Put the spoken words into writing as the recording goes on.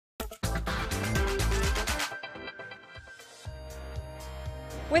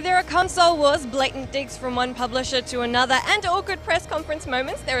Where there are console wars, blatant digs from one publisher to another, and awkward press conference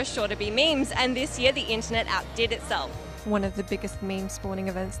moments, there are sure to be memes, and this year the internet outdid itself. One of the biggest meme-spawning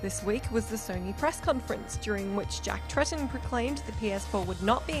events this week was the Sony press conference, during which Jack Tretton proclaimed the PS4 would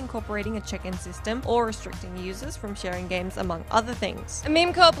not be incorporating a check-in system or restricting users from sharing games, among other things. A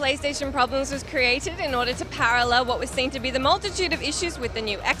meme called PlayStation Problems was created in order to parallel what was seen to be the multitude of issues with the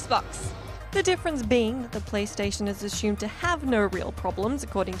new Xbox. The difference being that the PlayStation is assumed to have no real problems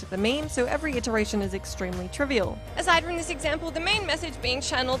according to the meme, so every iteration is extremely trivial. Aside from this example, the main message being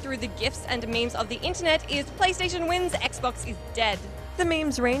channeled through the GIFs and memes of the internet is PlayStation wins, Xbox is dead. The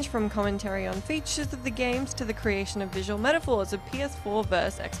memes range from commentary on features of the games to the creation of visual metaphors of PS4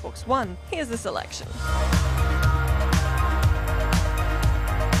 vs Xbox One. Here's a selection.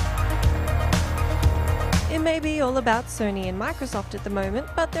 It may be all about Sony and Microsoft at the moment,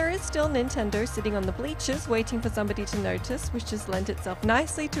 but there is still Nintendo sitting on the bleachers waiting for somebody to notice, which has lent itself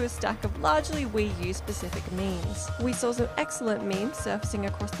nicely to a stack of largely Wii U specific memes. We saw some excellent memes surfacing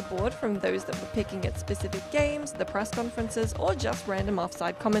across the board, from those that were picking at specific games, the press conferences, or just random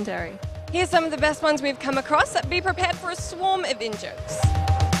offside commentary. Here's some of the best ones we've come across. Be prepared for a swarm of in-jokes.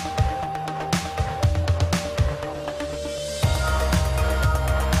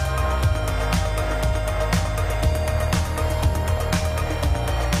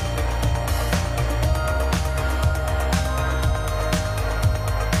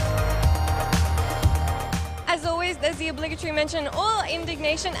 As always, there's the obligatory mention or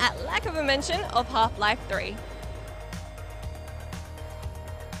indignation at lack of a mention of Half-Life 3.